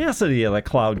tenacity of the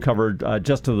cloud covered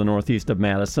just to the northeast of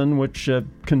Madison, which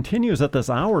continues at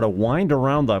this hour to wind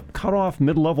around the cutoff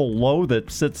mid-level low that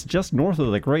sits just north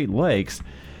of the Great Lakes.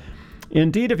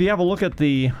 Indeed, if you have a look at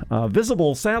the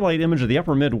visible satellite image of the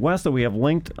upper Midwest that we have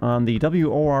linked on the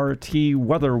WORT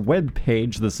weather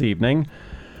webpage this evening,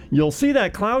 you'll see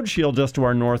that cloud shield just to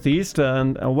our northeast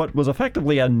and what was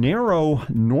effectively a narrow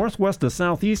northwest to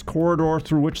southeast corridor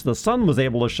through which the sun was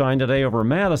able to shine today over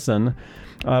Madison.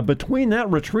 Between that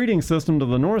retreating system to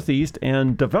the northeast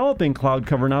and developing cloud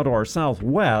cover now to our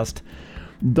southwest,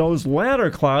 those latter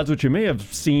clouds, which you may have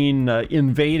seen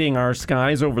invading our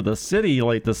skies over the city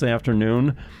late this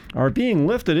afternoon, are being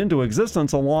lifted into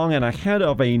existence along and ahead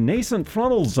of a nascent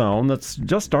frontal zone that's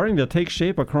just starting to take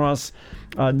shape across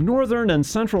northern and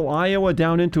central Iowa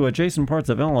down into adjacent parts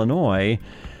of Illinois,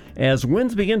 as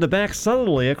winds begin to back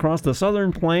southerly across the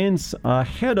southern plains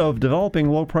ahead of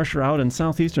developing low pressure out in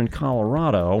southeastern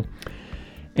Colorado.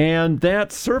 And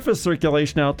that surface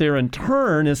circulation out there in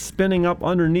turn is spinning up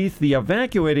underneath the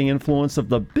evacuating influence of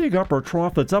the big upper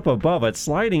trough that's up above it,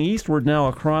 sliding eastward now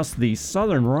across the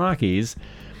southern Rockies.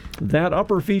 That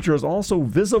upper feature is also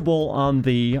visible on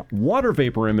the water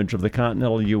vapor image of the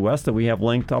continental U.S. that we have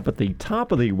linked up at the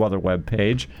top of the weather web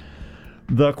page.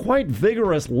 The quite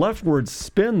vigorous leftward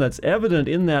spin that's evident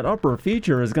in that upper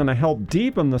feature is going to help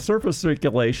deepen the surface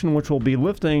circulation, which will be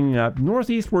lifting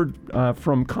northeastward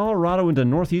from Colorado into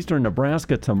northeastern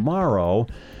Nebraska tomorrow,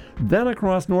 then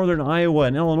across northern Iowa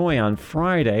and Illinois on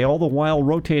Friday, all the while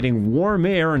rotating warm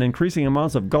air and increasing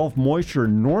amounts of Gulf moisture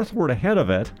northward ahead of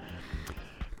it.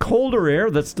 Colder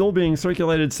air that's still being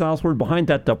circulated southward behind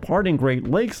that departing Great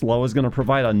Lakes low is going to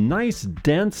provide a nice,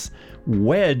 dense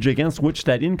wedge against which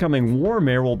that incoming warm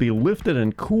air will be lifted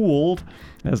and cooled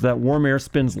as that warm air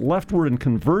spins leftward and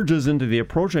converges into the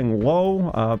approaching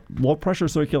low pressure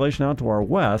circulation out to our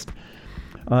west,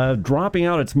 dropping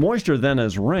out its moisture then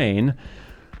as rain.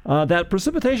 That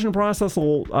precipitation process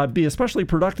will be especially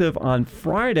productive on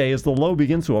Friday as the low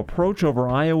begins to approach over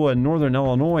Iowa and northern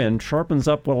Illinois and sharpens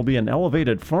up what will be an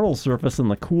elevated frontal surface in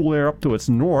the cool air up to its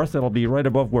north. That'll be right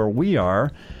above where we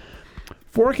are.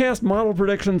 Forecast model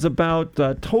predictions about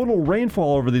total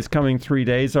rainfall over these coming 3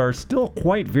 days are still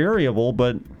quite variable,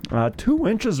 but 2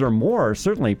 inches or more are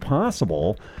certainly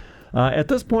possible. At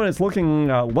this point, it's looking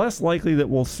less likely that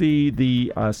we'll see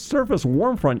the surface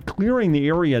warm front clearing the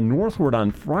area northward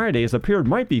on Friday, as appeared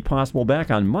might be possible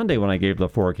back on Monday when I gave the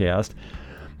forecast.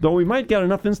 Though we might get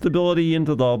enough instability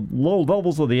into the low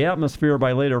levels of the atmosphere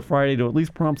by later Friday to at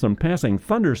least prompt some passing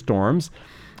thunderstorms,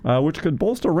 which could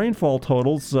bolster rainfall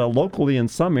totals locally in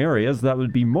some areas. That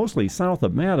would be mostly south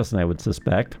of Madison, I would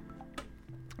suspect.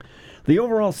 The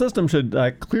overall system should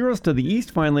clear us to the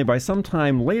east finally by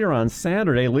sometime later on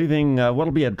Saturday, leaving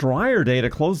what'll be a drier day to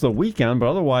close the weekend, but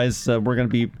otherwise we're going to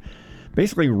be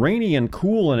basically rainy and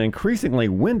cool and increasingly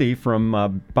windy from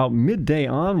about midday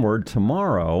onward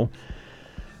tomorrow.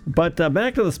 But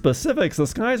back to the specifics, the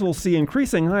skies will see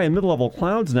increasing high and mid-level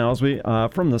clouds now as we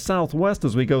from the southwest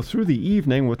as we go through the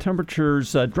evening, with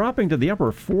temperatures dropping to the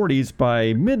upper 40s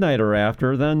by midnight or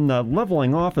after, then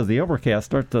leveling off as the overcast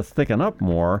starts to thicken up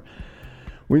more.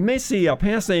 We may see a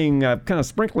passing kind of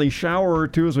sprinkly shower or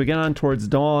two as we get on towards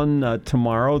dawn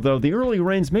tomorrow, though the early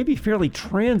rains may be fairly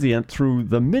transient through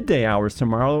the midday hours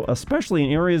tomorrow, especially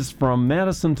in areas from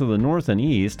Madison to the north and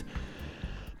east.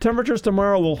 Temperatures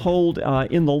tomorrow will hold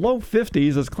in the low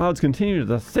 50s as clouds continue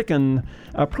to thicken,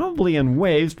 probably in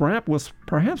waves,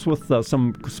 perhaps with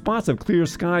some spots of clear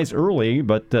skies early,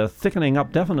 but thickening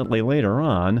up definitely later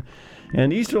on.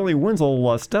 And easterly winds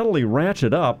will steadily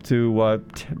ratchet up to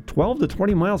 12 to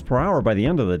 20 miles per hour by the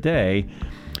end of the day.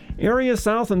 Areas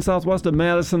south and southwest of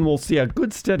Madison will see a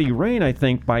good steady rain, I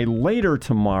think, by later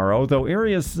tomorrow, though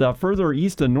areas further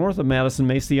east and north of Madison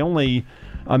may see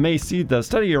the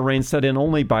steadier rain set in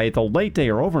only by the late day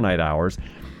or overnight hours.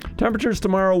 Temperatures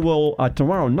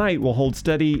tomorrow night will hold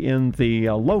steady in the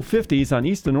low 50s on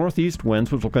east and northeast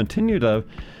winds, which will continue to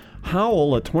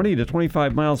howl at 20 to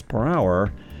 25 miles per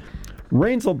hour.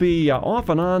 Rains will be off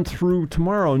and on through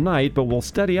tomorrow night, but will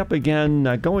steady up again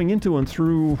going into and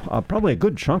through probably a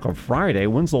good chunk of Friday.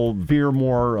 Winds will veer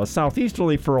more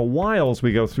southeasterly for a while as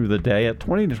we go through the day at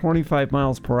 20 to 25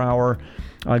 miles per hour,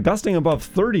 gusting above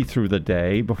 30 through the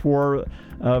day before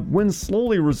winds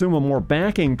slowly resume a more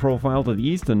backing profile to the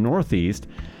east and northeast.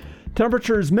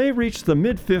 Temperatures may reach the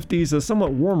mid-50s as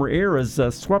somewhat warmer air is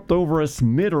swept over us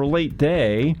mid or late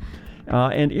day.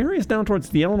 And areas down towards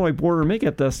the Illinois border may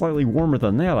get slightly warmer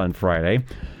than that on Friday.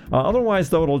 Otherwise,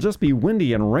 though, it'll just be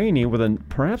windy and rainy with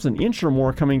perhaps an inch or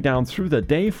more coming down through the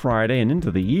day Friday and into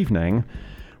the evening.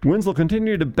 Winds will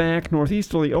continue to back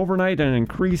northeasterly overnight and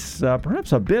increase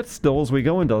perhaps a bit still as we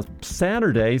go into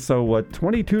Saturday. So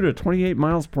 22 to 28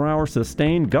 miles per hour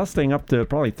sustained, gusting up to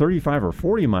probably 35 or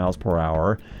 40 miles per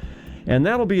hour. And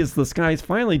that'll be as the skies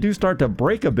finally do start to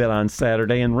break a bit on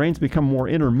Saturday and rains become more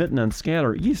intermittent and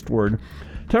scatter eastward.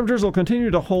 Temperatures will continue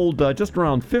to hold just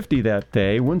around 50 that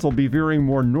day. Winds will be veering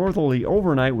more northerly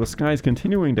overnight with skies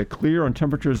continuing to clear and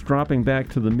temperatures dropping back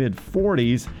to the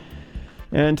mid-40s.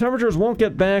 And temperatures won't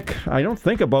get back, I don't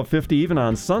think, above 50 even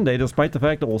on Sunday, despite the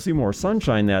fact that we'll see more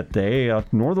sunshine that day.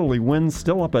 Northerly winds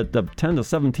still up at 10 to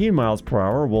 17 miles per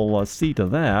hour. We'll see to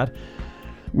that.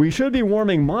 We should be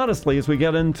warming modestly as we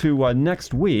get into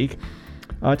next week.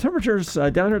 Temperatures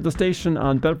down here at the station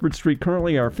on Bedford Street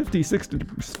currently are 56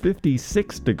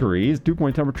 degrees. Dew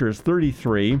point temperature is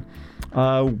 33.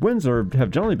 Winds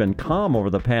have generally been calm over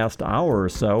the past hour or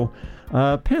so.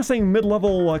 Passing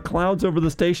mid-level clouds over the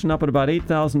station up at about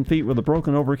 8,000 feet with a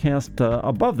broken overcast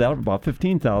above that of about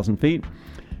 15,000 feet.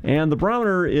 And the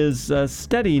barometer is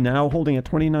steady now, holding at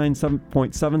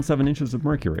 29.77 inches of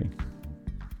mercury.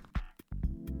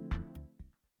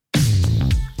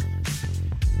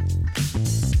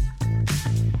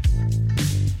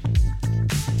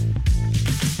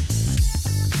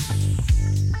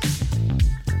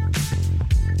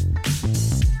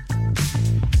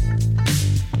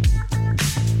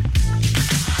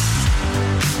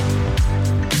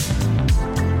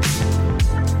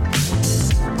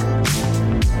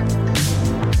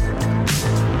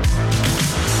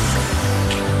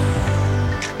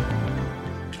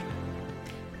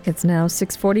 It's now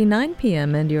 6:49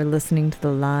 p.m. and you're listening to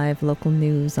the live local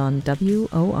news on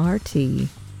WORT.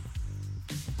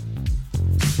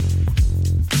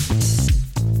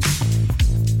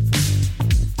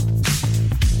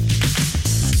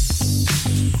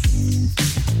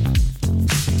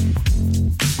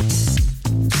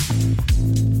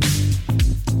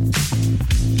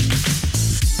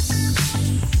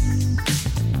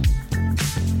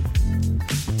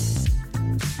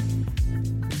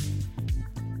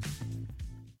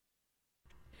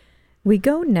 We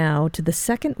go now to the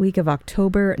second week of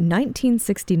October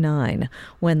 1969,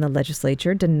 when the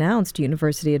legislature denounced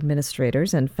university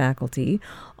administrators and faculty.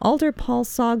 Alder Paul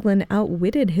Soglin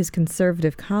outwitted his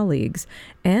conservative colleagues,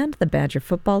 and the Badger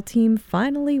football team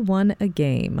finally won a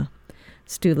game.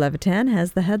 Stu Levitan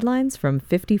has the headlines from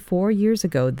 54 years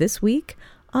ago this week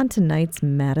on tonight's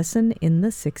Madison in the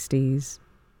 60s.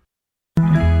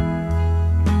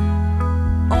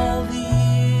 All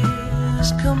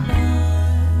these combined,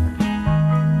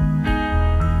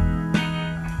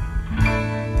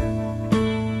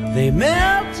 they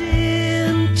melt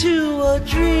into a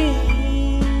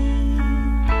dream.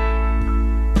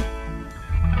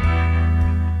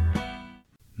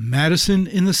 Madison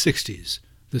in the 60s,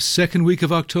 the second week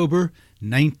of October,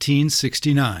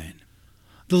 1969.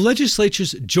 The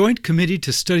legislature's Joint Committee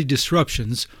to Study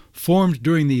Disruptions, formed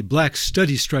during the Black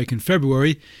Study Strike in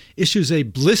February, issues a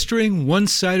blistering,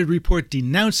 one-sided report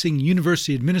denouncing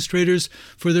university administrators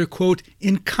for their, quote,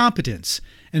 incompetence,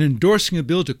 and endorsing a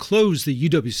bill to close the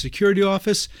UW security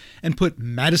office and put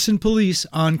Madison police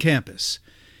on campus.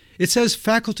 It says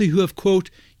faculty who have, quote,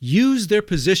 used their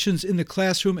positions in the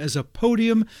classroom as a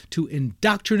podium to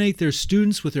indoctrinate their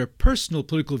students with their personal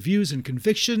political views and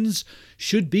convictions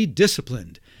should be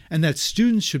disciplined, and that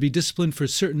students should be disciplined for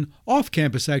certain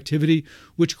off-campus activity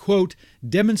which, quote,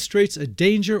 demonstrates a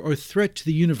danger or threat to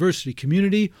the university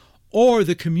community or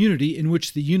the community in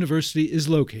which the university is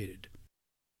located.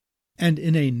 And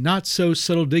in a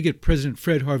not-so-subtle dig at President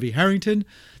Fred Harvey Harrington,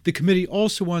 the committee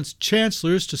also wants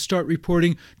chancellors to start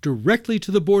reporting directly to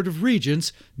the Board of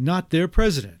Regents, not their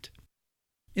president.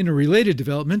 In a related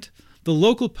development, the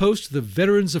local post of the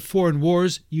Veterans of Foreign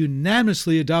Wars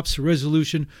unanimously adopts a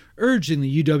resolution urging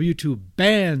the UW to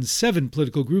ban 7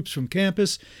 political groups from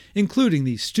campus, including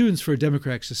the Students for a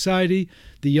Democratic Society,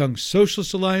 the Young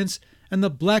Socialist Alliance, and the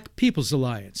Black People's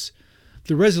Alliance.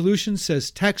 The resolution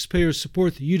says taxpayers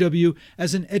support the UW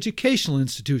as an educational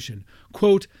institution,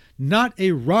 quote, not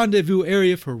a rendezvous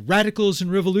area for radicals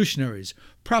and revolutionaries,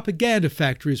 propaganda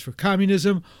factories for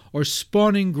communism, or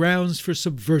spawning grounds for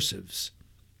subversives.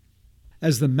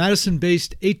 As the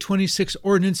Madison-based 826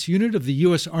 Ordnance Unit of the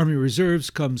U.S. Army Reserves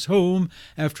comes home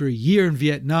after a year in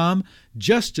Vietnam,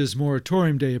 just as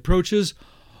Moratorium Day approaches,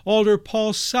 Alder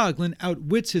Paul Soglin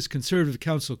outwits his Conservative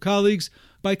Council colleagues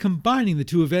by combining the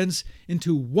two events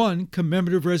into one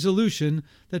commemorative resolution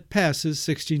that passes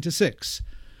 16-6.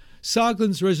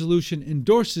 Soglin's resolution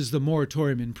endorses the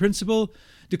moratorium in principle,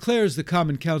 declares the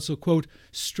Common Council, quote,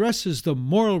 stresses the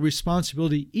moral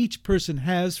responsibility each person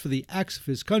has for the acts of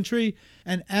his country,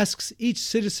 and asks each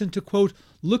citizen to, quote,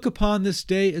 look upon this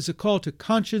day as a call to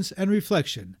conscience and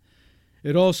reflection.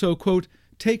 It also, quote,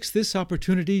 takes this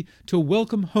opportunity to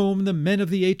welcome home the men of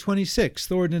the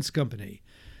 826th Ordnance Company.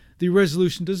 The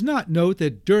resolution does not note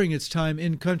that during its time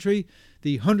in country,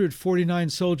 the 149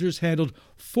 soldiers handled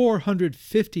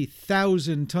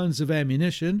 450,000 tons of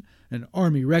ammunition, an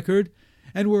Army record,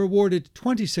 and were awarded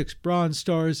 26 Bronze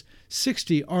Stars,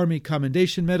 60 Army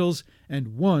Commendation Medals,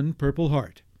 and 1 Purple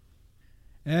Heart.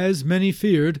 As many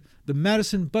feared, the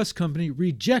Madison Bus Company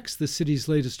rejects the city's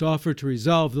latest offer to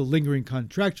resolve the lingering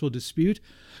contractual dispute,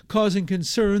 causing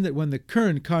concern that when the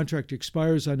current contract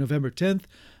expires on November 10th,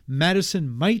 Madison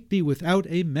might be without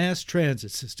a mass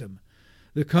transit system.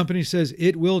 The company says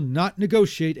it will not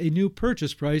negotiate a new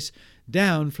purchase price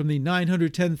down from the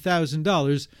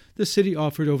 $910,000 the city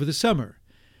offered over the summer,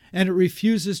 and it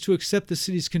refuses to accept the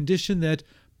city's condition that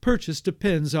purchase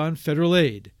depends on federal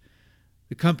aid.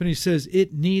 The company says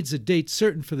it needs a date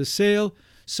certain for the sale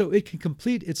so it can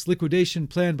complete its liquidation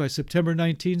plan by September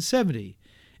 1970.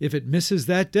 If it misses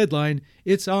that deadline,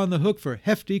 it's on the hook for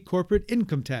hefty corporate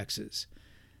income taxes.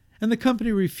 And the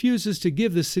company refuses to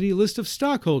give the city a list of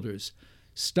stockholders,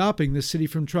 stopping the city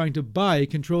from trying to buy a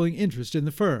controlling interest in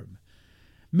the firm.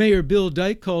 Mayor Bill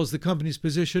Dyke calls the company's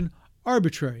position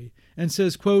arbitrary and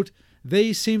says, quote,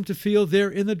 they seem to feel they're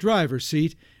in the driver's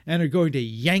seat and are going to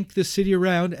yank the city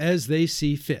around as they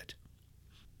see fit.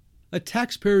 A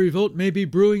taxpayer revolt may be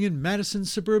brewing in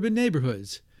Madison's suburban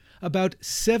neighborhoods. About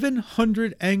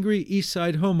 700 angry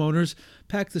Eastside homeowners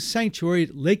packed the sanctuary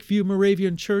at Lakeview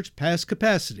Moravian Church past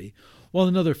capacity, while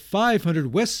another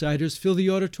 500 Westsiders fill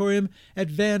the auditorium at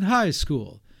Van High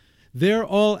School. They're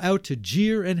all out to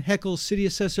jeer and heckle City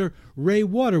Assessor Ray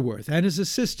Waterworth and his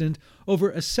assistant over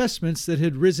assessments that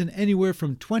had risen anywhere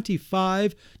from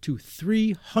 25 to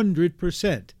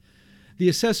 300%. The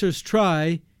assessors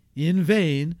try, in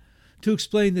vain, to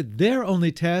explain that their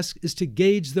only task is to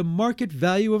gauge the market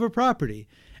value of a property,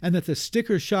 and that the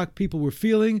sticker shock people were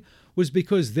feeling was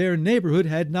because their neighborhood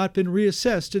had not been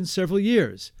reassessed in several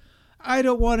years. I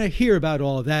don't want to hear about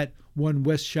all of that, one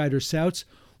Westsider shouts.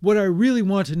 What I really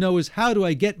want to know is how do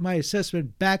I get my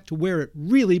assessment back to where it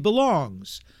really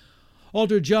belongs?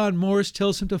 Alder John Morris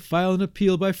tells him to file an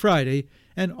appeal by Friday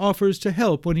and offers to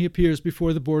help when he appears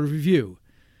before the Board of Review.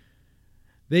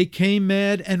 They came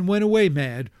mad and went away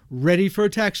mad, ready for a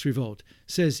tax revolt,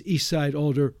 says Eastside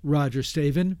Alder Roger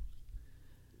Stavin.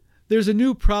 There's a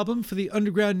new problem for the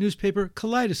underground newspaper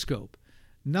Kaleidoscope.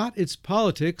 Not its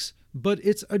politics, but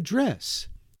its address.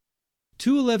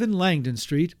 211 Langdon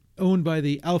Street, owned by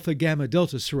the Alpha Gamma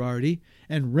Delta sorority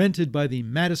and rented by the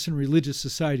Madison Religious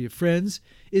Society of Friends,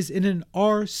 is in an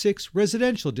R6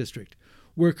 residential district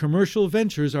where commercial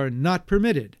ventures are not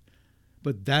permitted.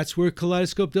 But that's where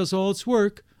Kaleidoscope does all its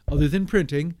work, other than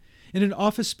printing, in an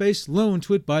office space loaned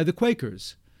to it by the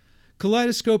Quakers.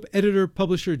 Kaleidoscope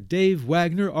editor-publisher Dave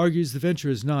Wagner argues the venture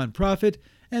is non-profit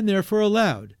and therefore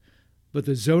allowed, but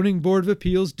the Zoning Board of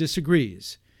Appeals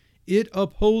disagrees. It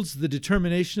upholds the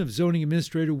determination of zoning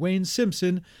administrator Wayne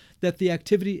Simpson that the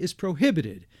activity is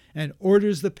prohibited and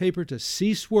orders the paper to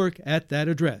cease work at that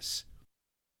address.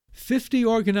 50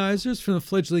 organizers from the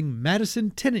fledgling Madison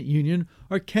Tenant Union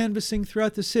are canvassing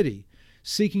throughout the city,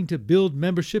 seeking to build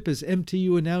membership as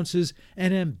MTU announces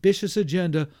an ambitious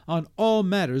agenda on all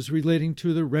matters relating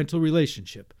to the rental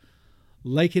relationship.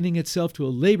 Likening itself to a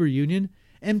labor union,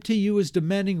 MTU is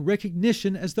demanding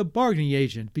recognition as the bargaining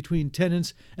agent between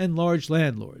tenants and large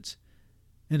landlords.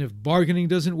 And if bargaining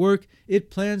doesn't work,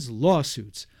 it plans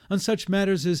lawsuits on such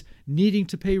matters as needing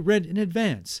to pay rent in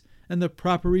advance and the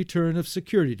proper return of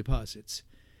security deposits.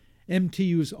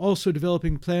 MTU is also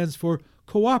developing plans for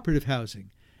cooperative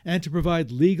housing and to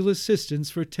provide legal assistance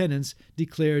for tenants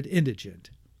declared indigent.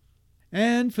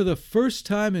 And for the first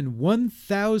time in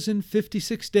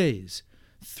 1,056 days,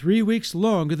 3 weeks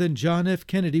longer than John F.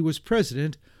 Kennedy was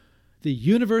president, the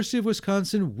University of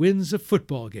Wisconsin wins a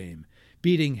football game,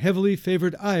 beating heavily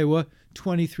favored Iowa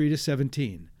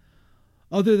 23-17.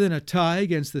 Other than a tie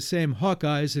against the same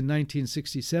Hawkeyes in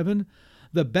 1967,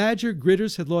 the Badger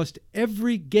Gritters had lost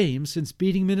every game since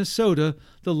beating Minnesota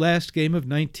the last game of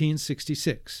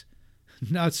 1966.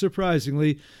 Not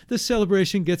surprisingly, the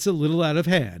celebration gets a little out of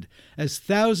hand, as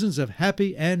thousands of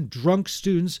happy and drunk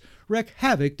students wreak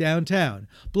havoc downtown,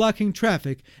 blocking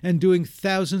traffic and doing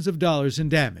thousands of dollars in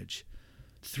damage.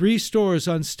 3 stores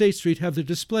on State Street have their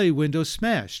display windows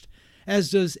smashed, as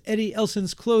does Eddie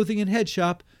Elson's clothing and head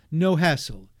shop, No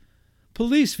Hassle.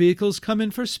 Police vehicles come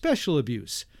in for special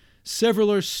abuse.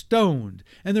 Several are stoned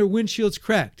and their windshields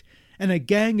cracked, and a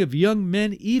gang of young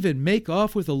men even make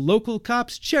off with a local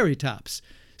cop's cherry tops,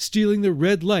 stealing the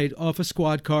red light off a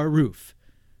squad car roof.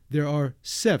 There are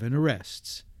 7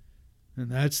 arrests.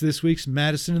 And that's this week's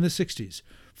Madison in the 60s.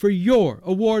 For your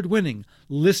award-winning,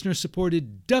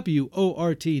 listener-supported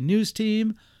WORT news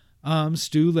team, I'm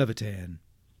Stu Levitan.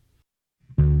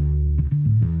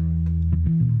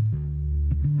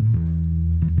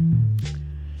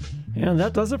 And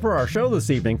that does it for our show this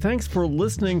evening. Thanks for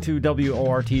listening to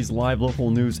WORT's live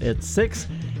local news at 6.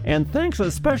 And thanks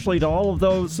especially to all of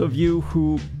those of you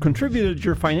who contributed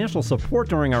your financial support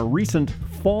during our recent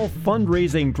fall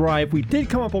fundraising drive. We did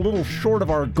come up a little short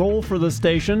of our goal for the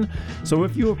station. So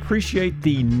if you appreciate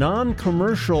the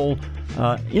non-commercially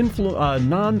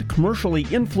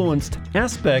influenced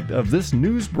aspect of this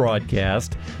news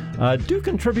broadcast, do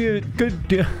consider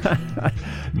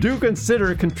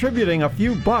contributing a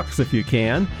few bucks if you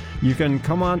can. You can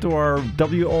come onto our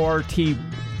WORT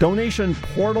donation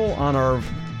portal on our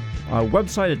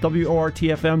website at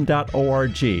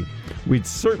wortfm.org. We'd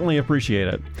certainly appreciate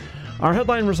it. Our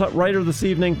headline writer this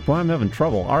evening, I'm having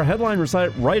trouble. Our headline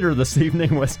writer this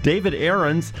evening was David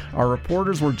Aarons. Our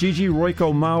reporters were Gigi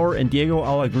Royko Maurer and Diego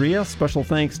Alegria. Special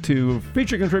thanks to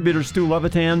feature contributor Stu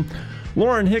Levitan.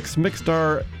 Lauren Hicks mixed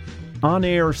our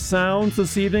on-air sounds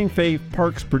this evening. Faye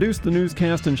Parks produced the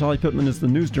newscast, and Shelley Pittman is the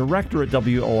news director at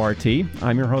WORT.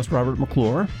 I'm your host, Robert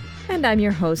McClure. And I'm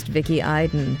your host, Vicki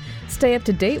Iden. Stay up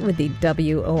to date with the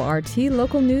WORT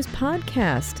Local News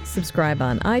Podcast. Subscribe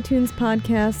on iTunes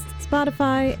Podcasts,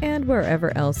 Spotify, and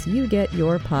wherever else you get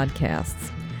your podcasts.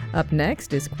 Up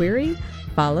next is Query,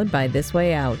 followed by This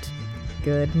Way Out.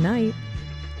 Good night.